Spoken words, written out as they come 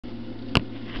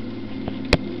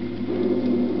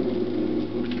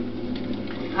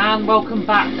and welcome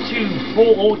back to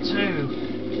Portal 2.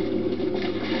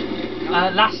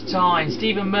 Last time,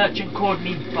 Stephen Merchant called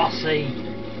me bossy,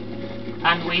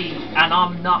 and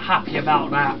I'm not happy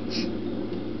about that.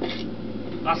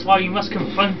 That's why you must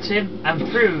confront him and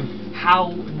prove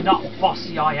how not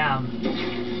bossy I am.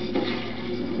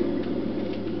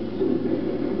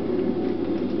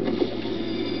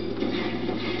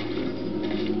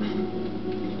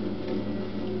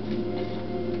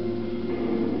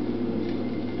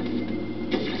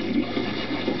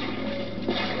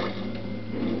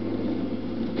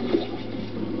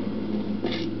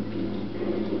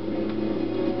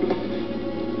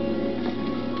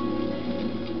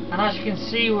 And as you can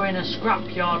see, we're in a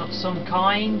scrapyard of some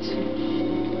kind,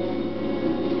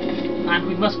 and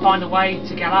we must find a way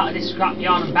to get out of this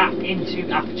scrapyard and back into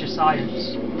Aperture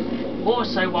Science.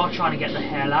 Also, while trying to get the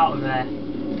hell out of there.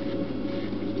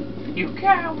 You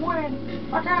can win,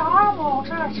 but there are more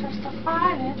touches to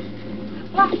find it.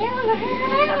 Like you the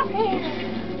hell out of here.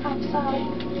 I'm sorry,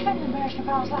 can you imagine if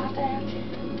I was like that?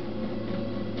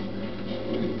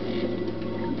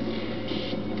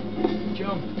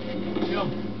 Jump,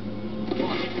 jump. 1,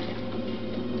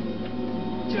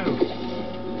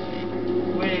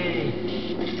 2. Way.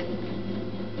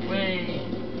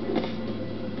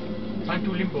 Time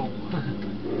to limbo.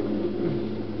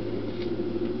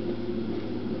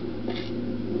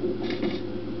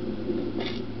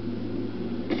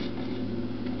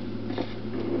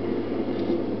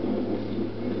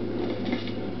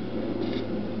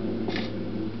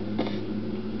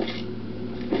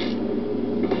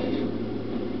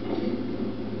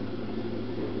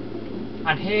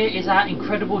 And here is our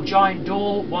incredible giant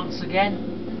door once again.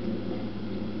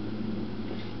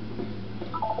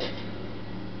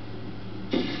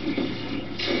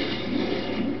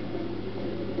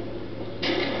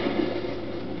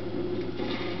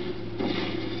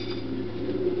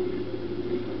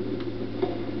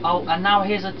 Oh, and now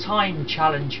here's a time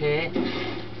challenge here.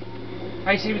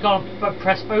 Basically, we've got to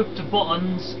press both the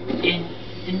buttons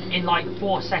in like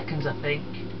 4 seconds, I think.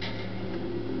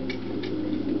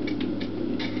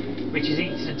 Which is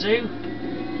easy to do.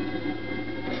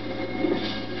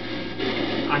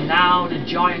 And now the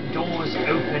giant door's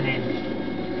opening.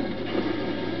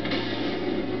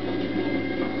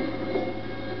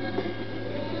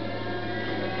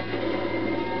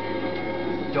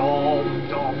 Dom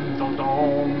dom dom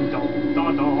dom dom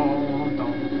dom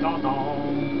dom dom dom.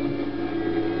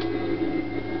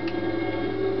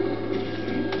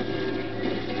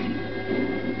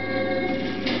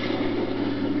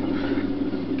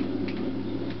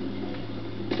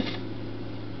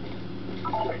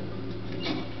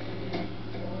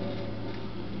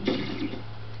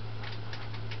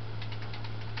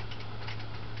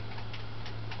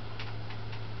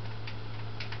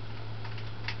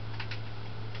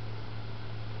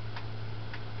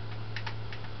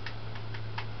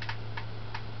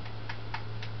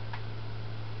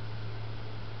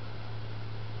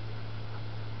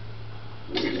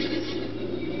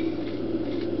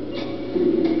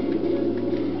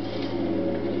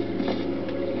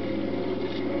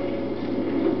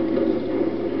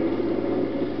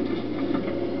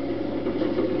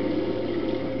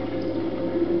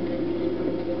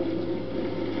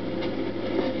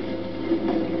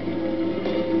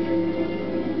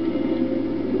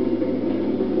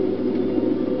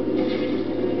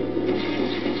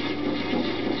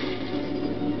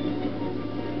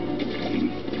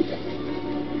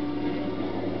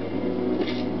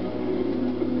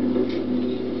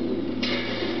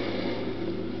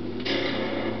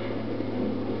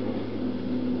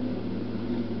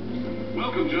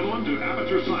 Welcome, gentlemen, to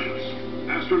Aperture Science.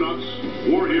 Astronauts,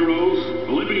 war heroes,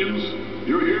 Olympians,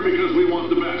 you're here because we want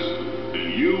the best.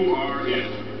 And you are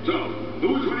it. So,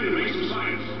 who is ready to make some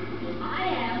science? I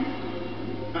am.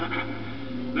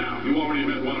 Now, you already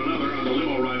met one another on the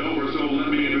limo ride over, so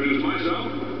let me introduce myself.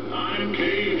 I'm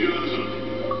Cave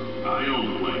Johnson. I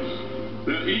own the place.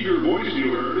 That eager voice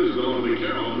you heard is the lovely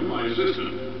Carolyn, my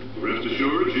assistant. Rest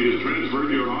assured, she has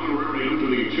transferred your honorarium to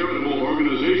the charitable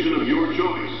organization of your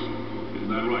choice.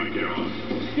 Isn't that right, Carolyn?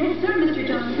 Yes, sir, Mr.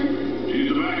 Johnson. She's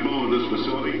the backbone of this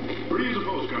facility. Pretty as a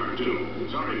postcard, too.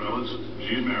 Sorry, fellas.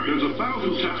 She's married. There's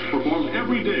 1,000 tests performed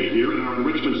every day here in our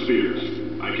enrichment spheres.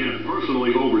 I can't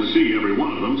personally oversee every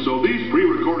one of them, so these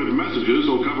pre-recorded messages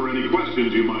will cover any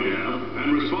questions you might have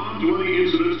and respond to any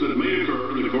incidents that may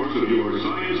occur in the course of your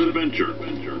science adventure.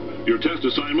 Your test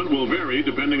assignment will vary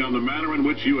depending on the manner in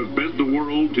which you have bent the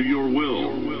world to your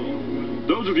will.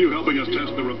 Those of you helping us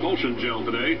test the repulsion gel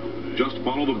today, just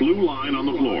follow the blue line on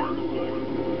the floor.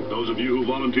 Those of you who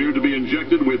volunteered to be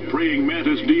injected with praying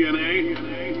mantis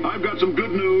DNA, I've got some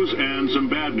good news and some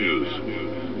bad news.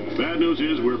 Bad news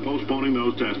is we're postponing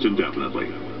those tests indefinitely.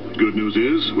 Good news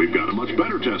is we've got a much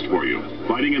better test for you.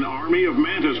 Fighting an army of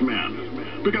mantis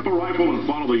men. Pick up a rifle and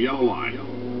follow the yellow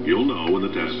line. You'll know when the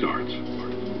test starts.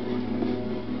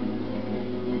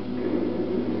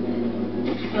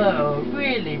 Oh,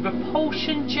 really?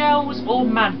 Repulsion gels or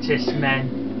mantis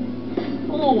men?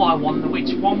 Oh, I wonder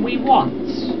which one we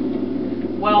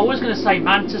want. Well, I was going to say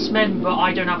mantis men, but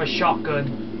I don't have a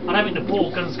shotgun. I don't think the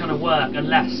portal gun's going to work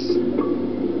unless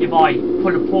if I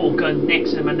put a portal gun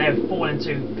next to them and they fall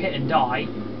into pit and die.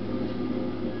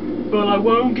 But I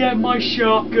won't get my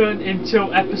shotgun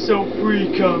until episode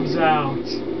 3 comes out.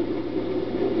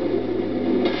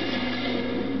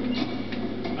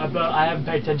 But I haven't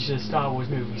paid attention to Star Wars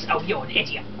movies. Oh, you're an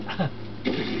idiot!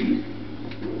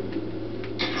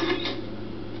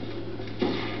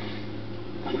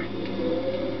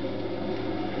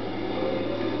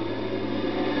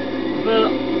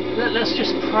 But let's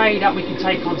just pray that we can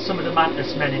take on some of the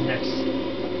mantis men in this.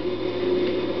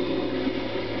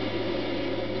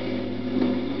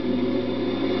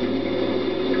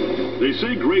 They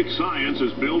say great science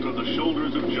is built on the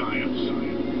shoulders of giants.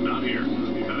 Not here.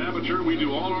 At Aperture, we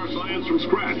do all our science from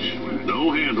scratch.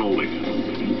 No hand-holding.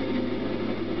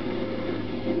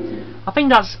 I think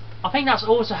that's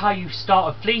also how you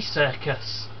start a flea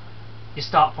circus. You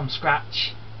start from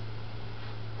scratch.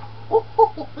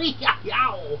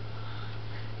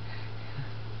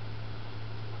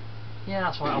 Yeah,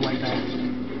 that's right, I'll wait there.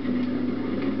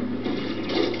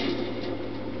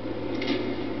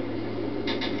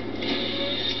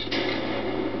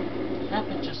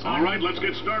 Alright, let's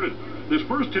get started. This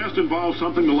first test involves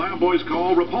something the lab boys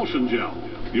call repulsion gel.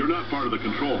 You're not part of the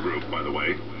control group, by the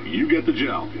way. You get the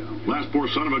gel. Last poor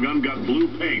son of a gun got blue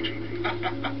paint.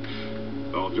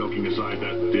 All joking aside,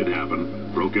 that did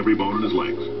happen. Broke every bone in his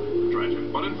legs.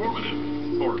 Tragic, but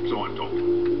informative. Or so I'm told.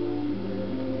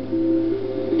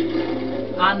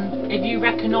 And if you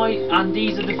recognise, and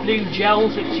these are the blue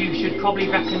gels which you should probably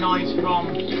recognise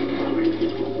from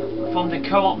the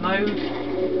co-op mode.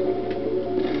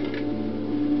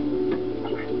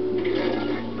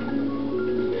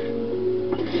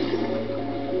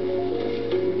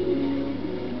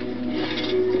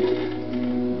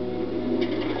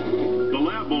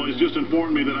 Just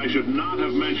informed me that I should not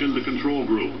have mentioned the control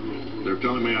group. They're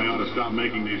telling me I ought to stop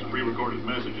making these pre-recorded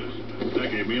messages. That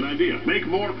gave me an idea. Make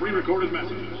more pre-recorded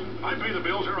messages. I pay the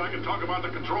bills here, I can talk about the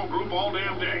control group all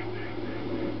damn day.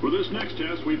 For this next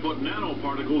test, we put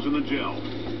nanoparticles in the gel.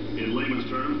 In layman's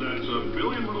terms, that's a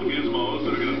billion little gizmos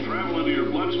that are going to travel into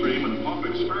your bloodstream and pump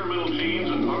experimental genes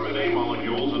and RNA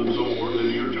molecules and so forth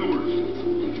into your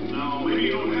tumors. Now, maybe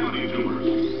you don't have any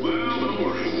tumors. Well, don't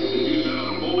worry. If you sat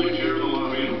on a folding chair in the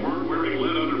lobby and weren't wearing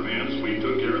lead underpants, we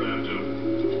took care of that too.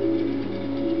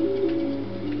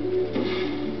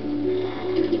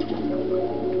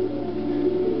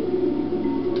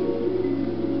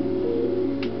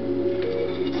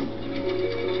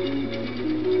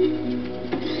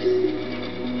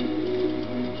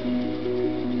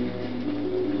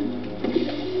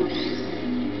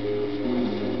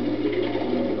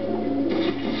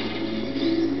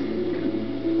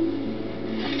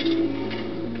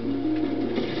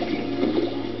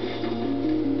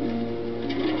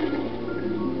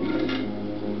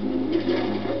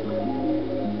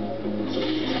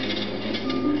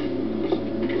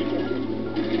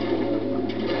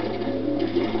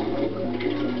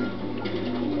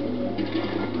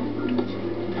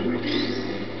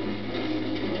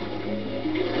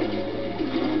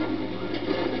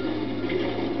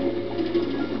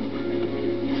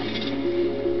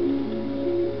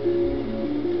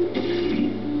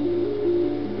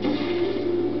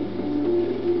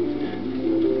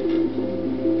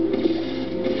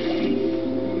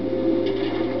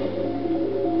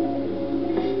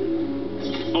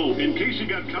 In case you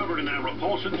got covered in that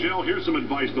repulsion gel, here's some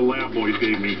advice the lab boys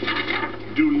gave me.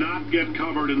 Do not get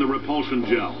covered in the repulsion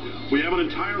gel. We haven't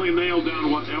entirely nailed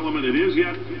down what element it is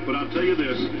yet, but I'll tell you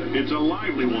this, it's a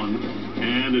lively one,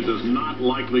 and it does not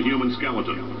like the human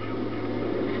skeleton.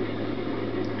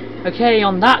 Okay,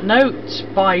 on that note,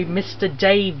 by Mr.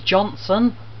 Dave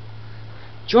Johnson,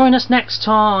 join us next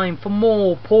time for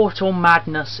more Portal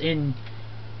Madness in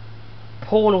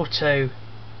Portal 2.